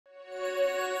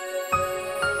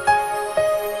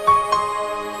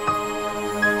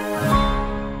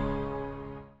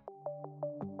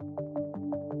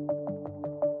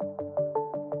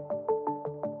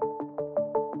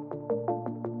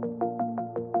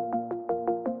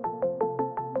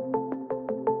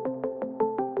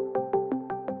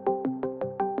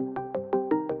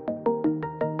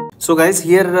So guys,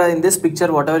 here in this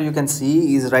picture, whatever you can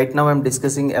see is right now I'm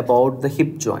discussing about the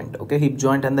hip joint, okay, hip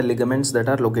joint and the ligaments that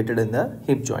are located in the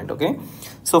hip joint, okay.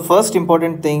 So first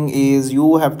important thing is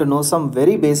you have to know some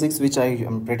very basics, which I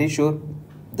am pretty sure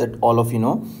that all of you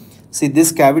know. See,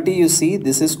 this cavity you see,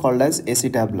 this is called as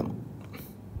acetabulum.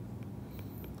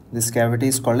 This cavity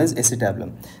is called as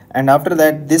acetabulum. And after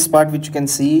that, this part which you can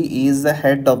see is the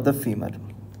head of the femur.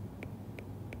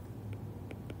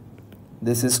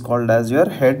 This is called as your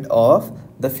head of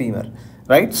the femur,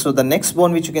 right? So the next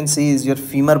bone which you can see is your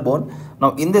femur bone.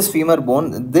 Now in this femur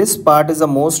bone, this part is the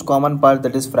most common part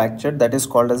that is fractured, that is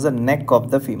called as the neck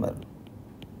of the femur.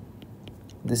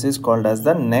 This is called as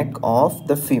the neck of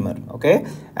the femur, okay?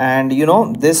 And you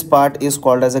know, this part is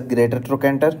called as a greater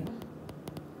trochanter.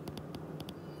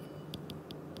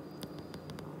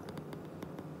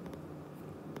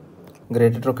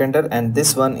 Greater trochanter, and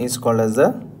this one is called as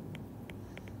the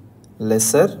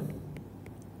lesser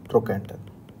trochanter.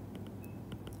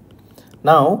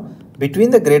 Now, between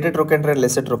the greater trochanter and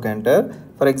lesser trochanter,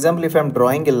 for example, if I am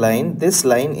drawing a line, this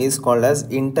line is called as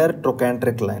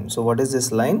intertrochanteric line. So, what is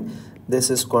this line? This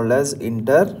is called as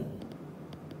intertrochanteric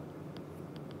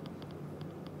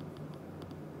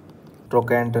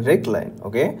line,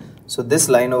 okay? So, this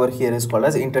line over here is called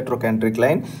as intertrochanteric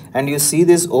line, and you see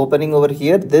this opening over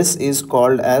here, this is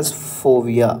called as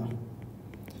fovea.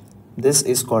 This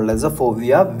is called as a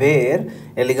fovea, where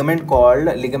a ligament called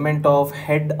ligament of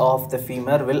head of the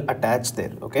femur will attach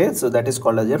there, okay? So that is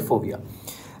called as your fovea.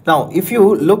 Now if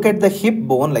you look at the hip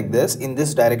bone like this, in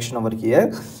this direction over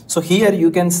here, so here you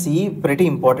can see pretty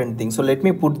important thing. So let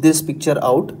me put this picture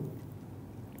out.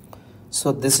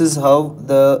 So this is how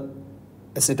the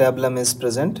acetabulum is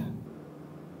present.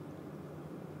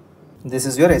 This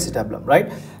is your acetabulum, right?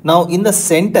 Now in the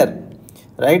center,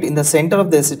 right, in the center of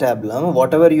the acetabulum,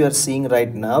 whatever you are seeing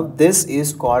right now, this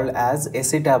is called as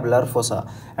acetabular fossa.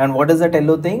 And what is that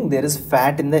yellow thing? There is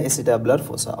fat in the acetabular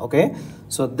fossa, okay?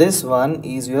 So this one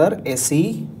is your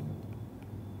acetabular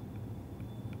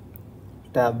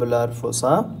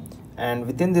fossa, and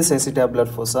within this acetabular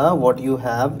fossa, what you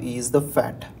have is the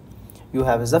fat. You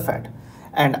have is the fat.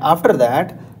 And after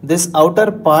that, this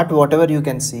outer part, whatever you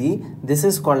can see, this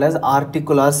is called as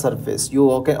articular surface.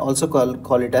 You can also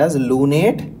call it as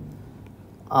lunate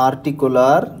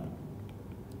articular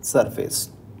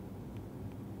surface.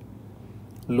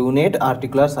 Lunate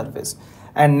articular surface.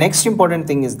 And next important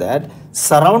thing is that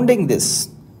surrounding this,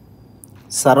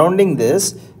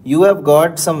 you have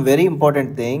got some very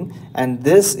important thing, and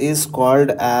this is called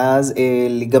as a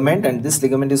ligament, and this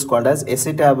ligament is called as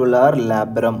acetabular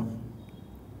labrum.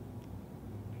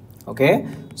 Okay,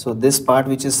 so this part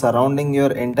which is surrounding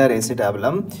your entire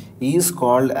acetabulum is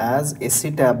called as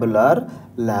acetabular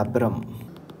labrum.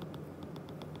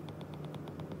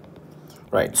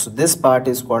 Right, so this part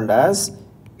is called as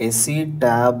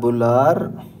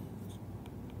acetabular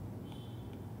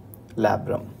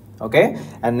labrum. Okay,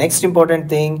 and next important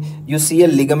thing, you see a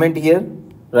ligament here,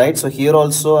 right? So here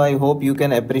also I hope you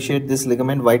can appreciate this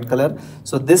ligament, white color.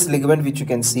 So this ligament which you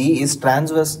can see is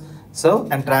transverse. So,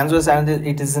 and transverse, and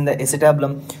it is in the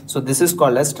acetabulum. So this is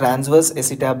called as transverse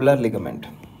acetabular ligament.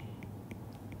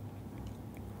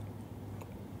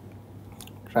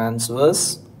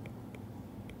 Transverse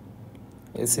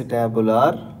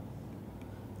acetabular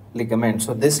ligament.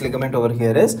 So this ligament over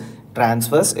here is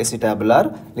transverse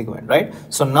acetabular ligament, right?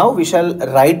 So now we shall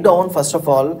write down first of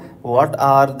all what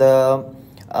are the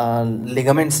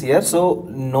ligaments here. So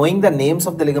knowing the names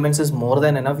of the ligaments is more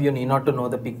than enough. You need not to know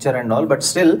the picture and all, but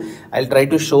still I'll try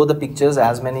to show the pictures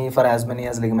as many as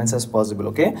ligaments as possible,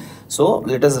 okay? So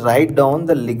let us write down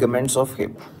the ligaments of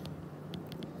hip.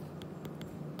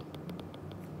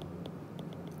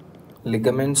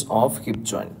 Ligaments of hip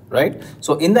joint, right?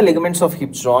 So in the ligaments of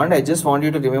hip joint, I just want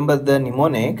you to remember the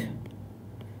mnemonic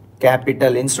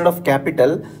capital. Instead of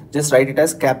capital, just write it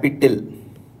as capital.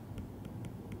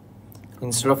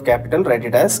 Instead of capital, write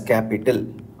it as capital.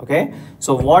 Okay,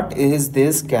 so what is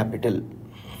this capital?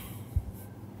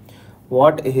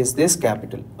 What is this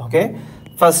capital? Okay,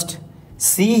 first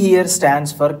C here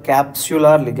stands for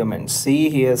capsular ligament.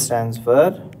 C here stands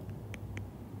for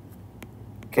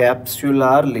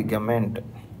capsular ligament.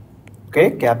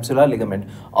 Okay, capsular ligament,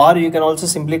 or you can also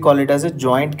simply call it as a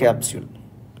joint capsule.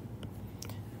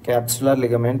 Capsular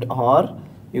ligament, or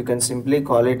you can simply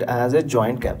call it as a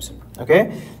joint capsule.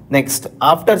 Okay, next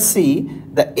after C,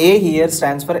 the A here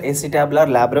stands for acetabular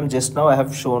labrum. Just now I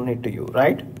have shown it to you,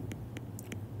 right?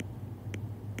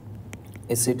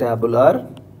 Acetabular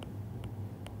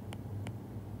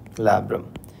labrum.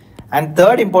 And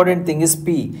third important thing is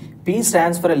P. P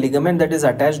stands for a ligament that is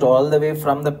attached all the way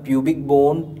from the pubic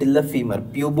bone till the femur.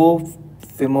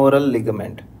 Femoral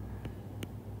ligament.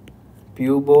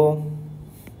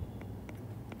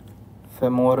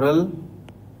 Pubofemoral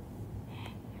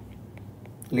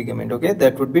ligament. Okay,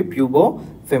 that would be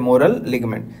pubofemoral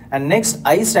ligament. And next,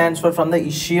 I stands for from the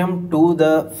ischium to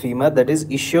the femur, that is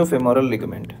ischiofemoral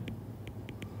ligament.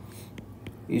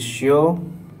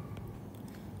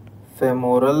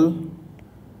 Ischiofemoral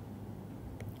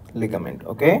ligament.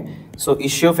 Okay, so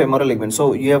ischiofemoral ligament.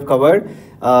 So you have covered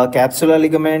capsular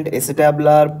ligament,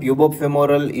 acetabular,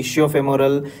 pubofemoral,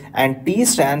 ischiofemoral, and T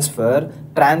stands for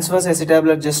transverse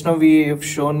acetabular. Just now we have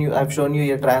shown you, I've shown you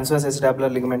here transverse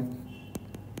acetabular ligament.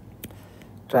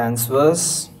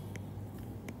 Transverse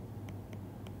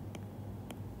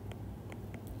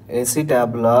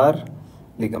acetabular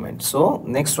ligament. So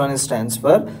next one is stands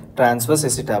for transverse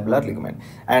acetabular ligament.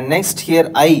 And next here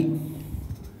I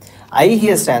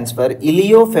here stands for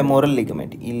iliofemoral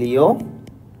ligament.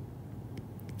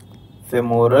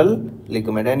 Iliofemoral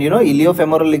ligament. And you know,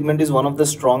 iliofemoral ligament is one of the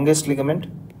strongest ligament.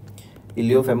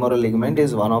 Iliofemoral ligament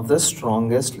is one of the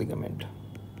strongest ligament.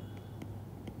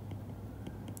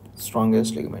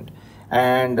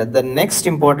 And the next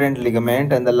important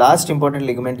ligament and the last important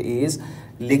ligament is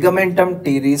ligamentum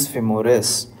teres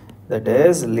femoris. That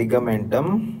is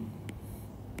ligamentum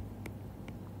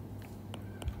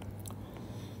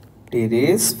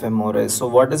teres femoris. So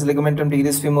what is ligamentum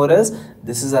teres femoris?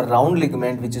 This is a round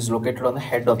ligament which is located on the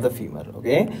head of the femur.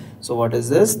 Okay, so what is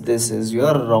this? This is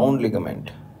your round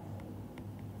ligament.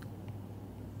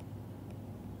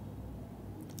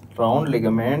 Round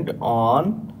ligament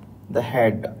on the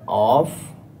head of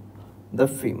the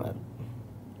femur.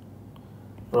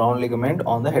 Round ligament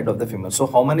on the head of the femur. So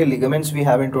how many ligaments we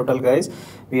have in total, guys?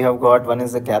 We have got, one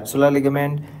is the capsular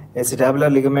ligament, acetabular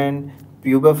ligament,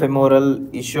 pubofemoral,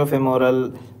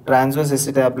 ischiofemoral, transverse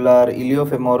acetabular,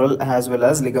 iliofemoral, as well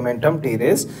as ligamentum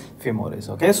teres femoris.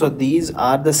 Okay, so these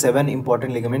are the 7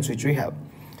 important ligaments which we have.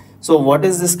 So what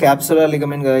is this capsular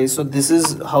ligament, guys? So this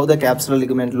is how the capsular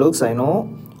ligament looks. I know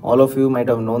all of you might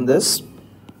have known this.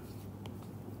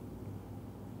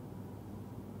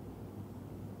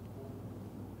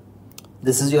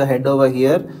 This is your head over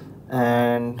here,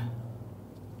 and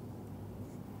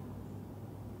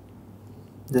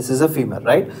this is a femur,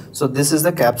 right? So this is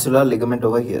the capsular ligament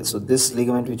over here. So this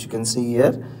ligament which you can see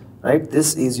here, right?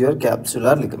 This is your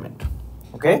capsular ligament.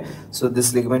 Okay, so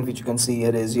this ligament which you can see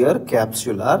here is your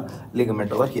capsular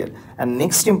ligament over here. And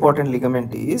next important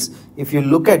ligament is, if you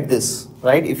look at this,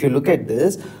 right? If you look at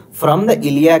this from the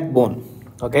iliac bone,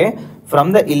 okay,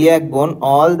 from the iliac bone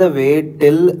all the way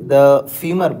till the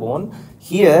femur bone,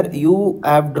 here you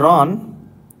have drawn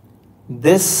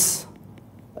this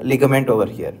ligament over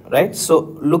here, right?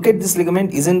 So look at this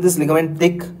ligament. Isn't this ligament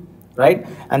thick, right?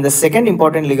 And the second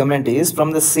important ligament is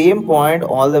from the same point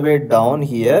all the way down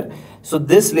here. So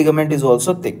this ligament is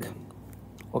also thick.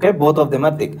 Okay, both of them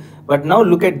are thick. But now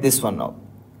look at this one now.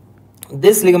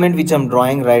 This ligament which I'm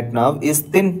drawing right now is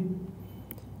thin.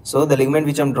 So the ligament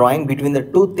which I'm drawing between the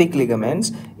two thick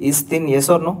ligaments is thin, yes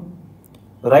or no?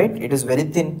 Right, it is very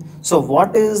thin. So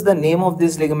what is the name of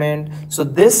this ligament? So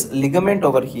this ligament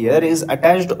over here is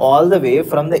attached all the way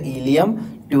from the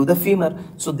ilium to the femur.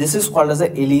 So this is called as the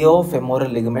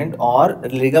iliofemoral ligament or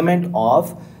ligament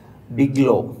of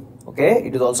Bigelow. Okay,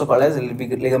 it is also called as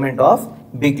ligament of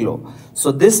Bigelow.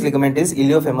 So this ligament is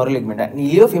iliofemoral ligament, and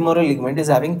iliofemoral ligament is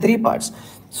having 3 parts.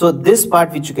 So this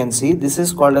part which you can see, this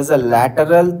is called as a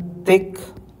lateral thick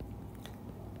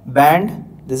band.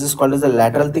 This is called as the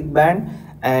lateral thick band,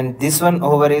 and this one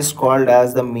over is called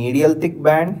as the medial thick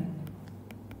band.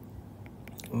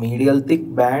 Medial thick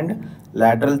band,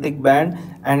 lateral thick band,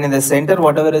 and in the center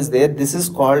whatever is there, this is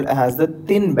called as the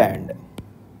thin band.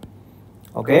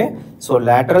 Okay, so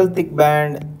lateral thick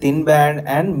band, thin band,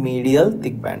 and medial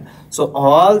thick band. So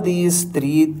all these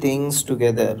 3 things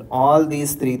together,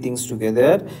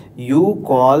 you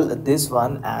call this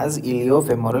one as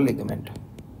iliofemoral ligament.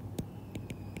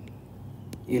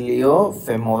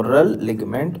 Iliofemoral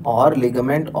ligament or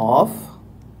ligament of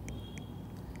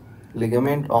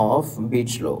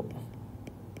Bigelow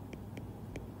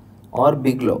or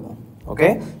Bigelow.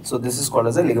 Okay, so this is called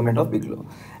as a ligament of Bigelow.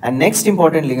 And next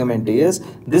important ligament is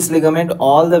this ligament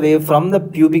all the way from the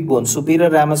pubic bone, superior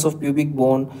ramus of pubic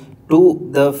bone to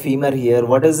the femur here.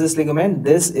 What is this ligament?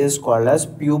 This is called as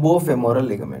pubofemoral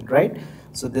ligament, right?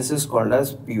 So this is called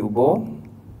as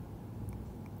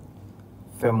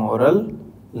pubofemoral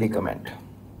ligament.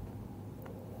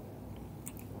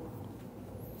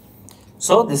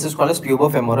 So this is called as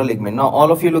pubofemoral ligament. Now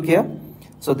all of you look here.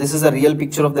 So this is a real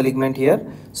picture of the ligament here.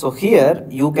 So here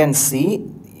you can see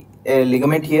a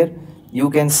ligament here.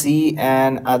 You can see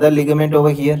an other ligament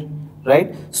over here,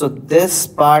 right? So this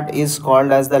part is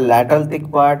called as the lateral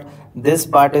thick part, this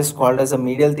part is called as a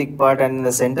medial thick part, and in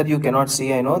the center you cannot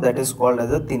see, I know, that is called as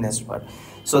the thinnest part.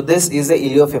 So this is the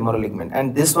iliofemoral ligament,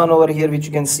 and this one over here which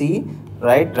you can see,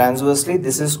 right, transversely,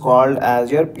 this is called as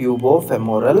your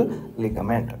pubofemoral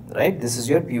ligament, right? This is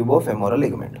your pubofemoral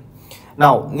ligament.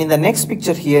 Now in the next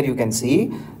picture here you can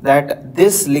see that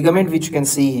this ligament which you can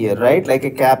see here, right, like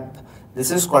a cap,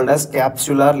 this is called as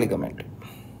capsular ligament.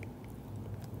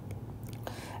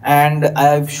 And I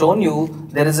have shown you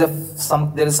there is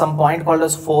some point called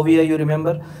as fovea, you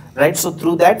remember, right? So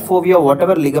through that fovea,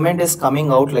 whatever ligament is coming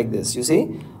out like this, you see,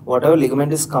 whatever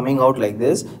ligament is coming out like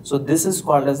this, so this is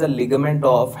called as the ligament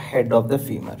of head of the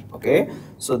femur. Okay,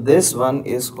 so this one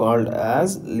is called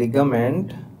as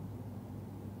ligament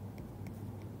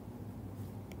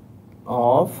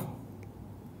of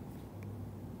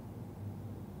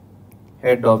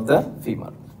head of the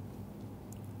femur.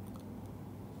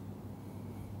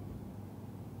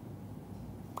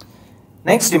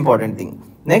 Next important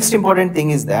thing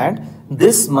is that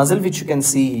this muscle which you can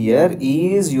see here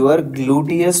is your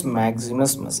gluteus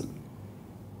maximus muscle.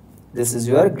 This is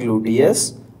your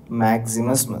gluteus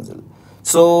maximus muscle.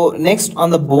 So next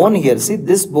on the bone here, see,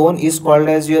 this bone is called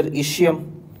as your ischium,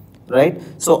 right?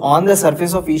 So on the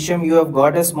surface of ischium you have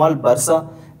got a small bursa.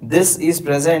 This is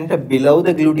present below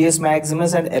the gluteus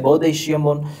maximus and above the ischium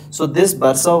bone. So this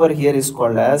bursa over here is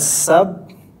called as subgluteal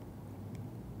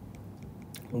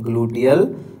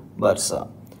bursa.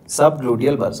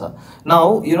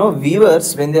 Now, you know,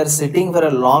 weavers, when they are sitting for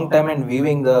a long time and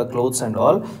weaving the clothes and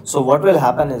all, so what will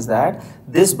happen is that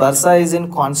this bursa is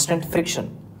in constant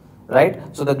friction, right?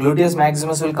 So the gluteus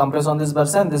maximus will compress on this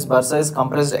bursa, and this bursa is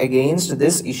compressed against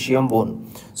this ischium bone.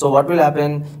 So what will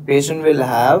happen? Patient will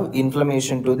have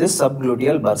inflammation to this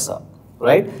subgluteal bursa,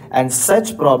 right? And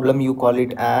such problem you call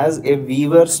it as a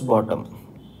weaver's bottom.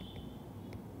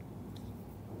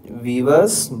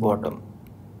 Weaver's bottom.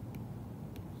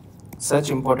 Such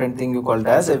important thing you called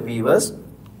as a weaver's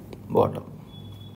bottom.